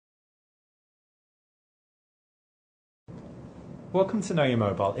Welcome to Know Your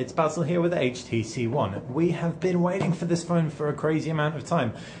Mobile. It's Basil here with the HTC One. We have been waiting for this phone for a crazy amount of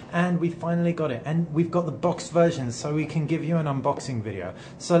time, and we finally got it. And we've got the boxed version, so we can give you an unboxing video.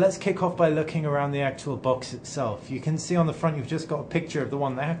 So let's kick off by looking around the actual box itself. You can see on the front you've just got a picture of the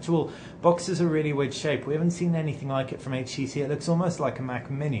one. The actual box is a really weird shape. We haven't seen anything like it from HTC. It looks almost like a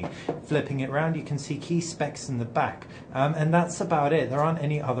Mac Mini. Flipping it around, you can see key specs in the back. And that's about it. There aren't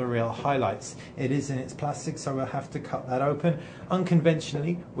any other real highlights. It is in its plastic, so we'll have to cut that open.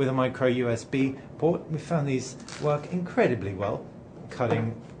 Unconventionally, with a micro USB port. We found these work incredibly well,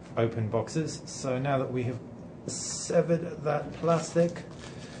 cutting open boxes. So now that we have severed that plastic,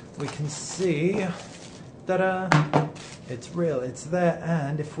 we can see that it's real, it's there.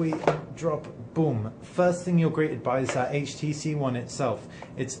 And if we drop, boom, first thing you're greeted by is that HTC One itself.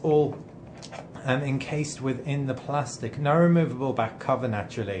 It's all encased within the plastic. No removable back cover,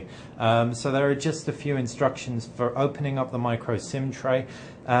 naturally. So there are just a few instructions for opening up the micro SIM tray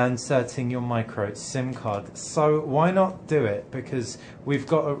and inserting your micro SIM card. So why not do it? Because we've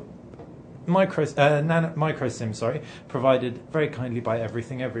got a micro SIM, provided very kindly by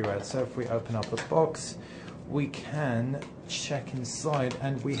Everything Everywhere. So if we open up the box, we can check inside,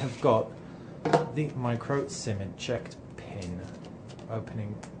 and we have got the micro SIM eject pin.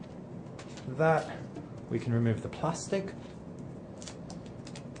 Opening that, we can remove the plastic,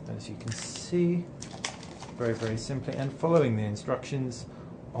 as you can see, very, very simply, and following the instructions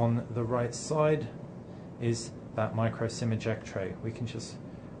on the right side is that micro SIM eject tray. We can just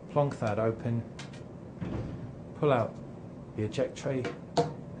plonk that open, pull out the eject tray,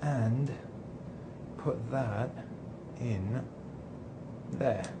 and put that in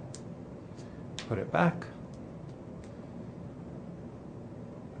there. Put it back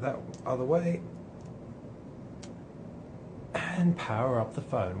that other way, and power up the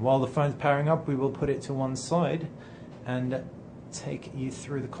phone. While the phone's powering up, we will put it to one side and take you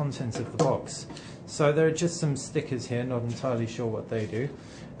through the contents of the box. So there are just some stickers here, not entirely sure what they do.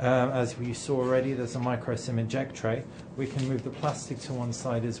 As we saw already, there's a micro SIM eject tray. We can move the plastic to one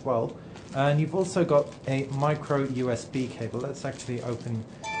side as well. And you've also got a micro USB cable. Let's actually open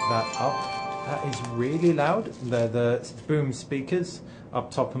that up. That is really loud. They're the boom speakers up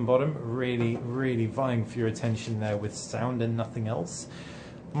top and bottom, really, really vying for your attention there with sound and nothing else.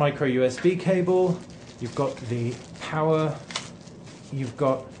 Micro USB cable, you've got the power, you've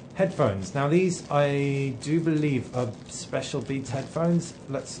got headphones. Now these, I do believe, are special Beats headphones.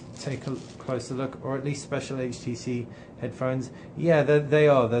 Let's take a closer look, or at least special HTC headphones. Yeah, they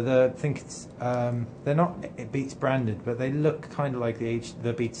are. I think it's they're not Beats branded, but they look kind of like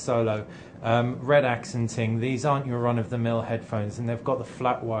the Beats Solo. Red accenting. These aren't your run-of-the-mill headphones, and they've got the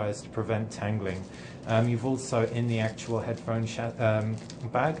flat wires to prevent tangling. You've also, in the actual headphone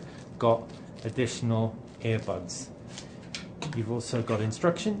bag, got additional earbuds. You've also got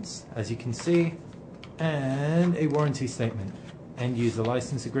instructions, as you can see, and a warranty statement, end-user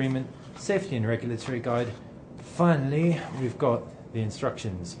license agreement, safety and regulatory guide. Finally, we've got the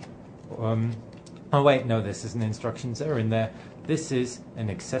instructions. Oh wait, no, this isn't instructions, they're in there. This is an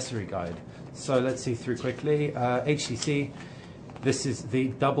accessory guide. So let's see through quickly. HTC, this is the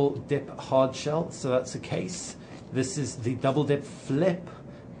double dip hard shell, so that's a case. This is the double dip flip,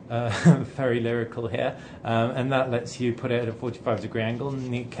 very lyrical here, and that lets you put it at a 45-degree angle.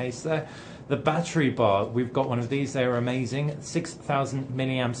 Neat case there. The battery bar, we've got one of these. They're amazing. 6,000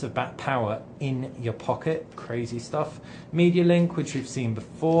 milliamps of power in your pocket. Crazy stuff. Media link, which we've seen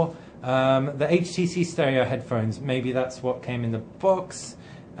before. The HTC stereo headphones, maybe that's what came in the box.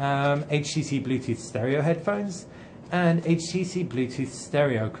 HTC Bluetooth stereo headphones, and HTC Bluetooth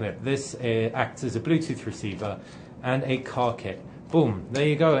stereo clip. This acts as a Bluetooth receiver, and a car kit. Boom, there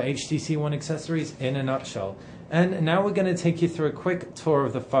you go, HTC One accessories in a nutshell. And now we're going to take you through a quick tour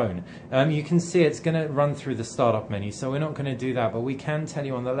of the phone. You can see it's going to run through the startup menu, so we're not going to do that, but we can tell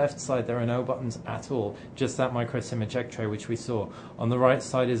you on the left side there are no buttons at all, just that micro SIM eject tray which we saw. On the right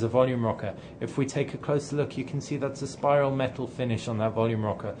side is a volume rocker. If we take a closer look, you can see that's a spiral metal finish on that volume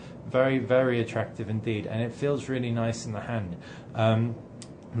rocker. Very, very attractive indeed, and it feels really nice in the hand.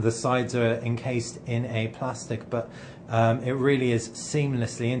 The sides are encased in a plastic, but it really is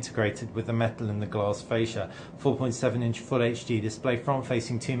seamlessly integrated with the metal and the glass fascia. 4.7-inch Full HD display,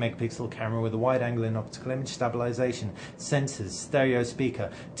 front-facing 2-megapixel camera with a wide-angle and optical image stabilization, sensors, stereo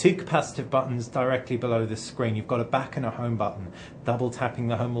speaker, 2 capacitive buttons directly below the screen. You've got a back and a home button. Double tapping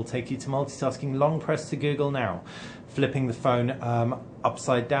the home will take you to multitasking. Long press to Google Now. Flipping the phone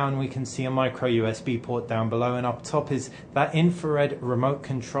Upside down we can see a micro USB port down below, and up top is that infrared remote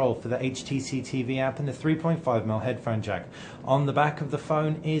control for the HTC TV app and the 3.5mm headphone jack. On the back of the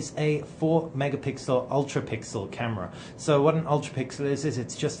phone is a 4 megapixel ultra pixel camera. So what an ultra pixel is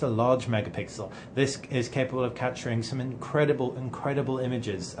it's just a large megapixel. This is capable of capturing some incredible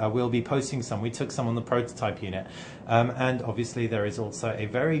images. We'll be posting some. We took some on the prototype unit, and obviously there is also a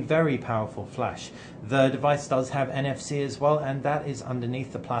very powerful flash. The device does have NFC as well, and that is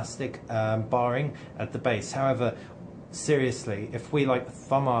underneath the plastic barring at the base. However, seriously, if we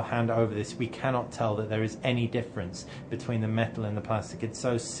thumb our hand over this, we cannot tell that there is any difference between the metal and the plastic. It's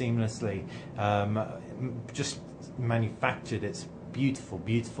so seamlessly just manufactured. It's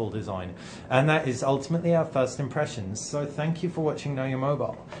beautiful design, and that is ultimately our first impressions. So thank you for watching Know Your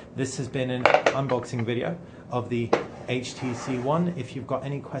Mobile. This has been an unboxing video of the HTC One. If you've got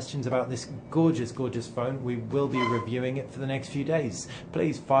any questions about this gorgeous phone, we will be reviewing it for the next few days.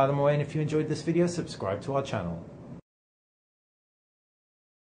 Please fire them away, and if you enjoyed this video, subscribe to our channel.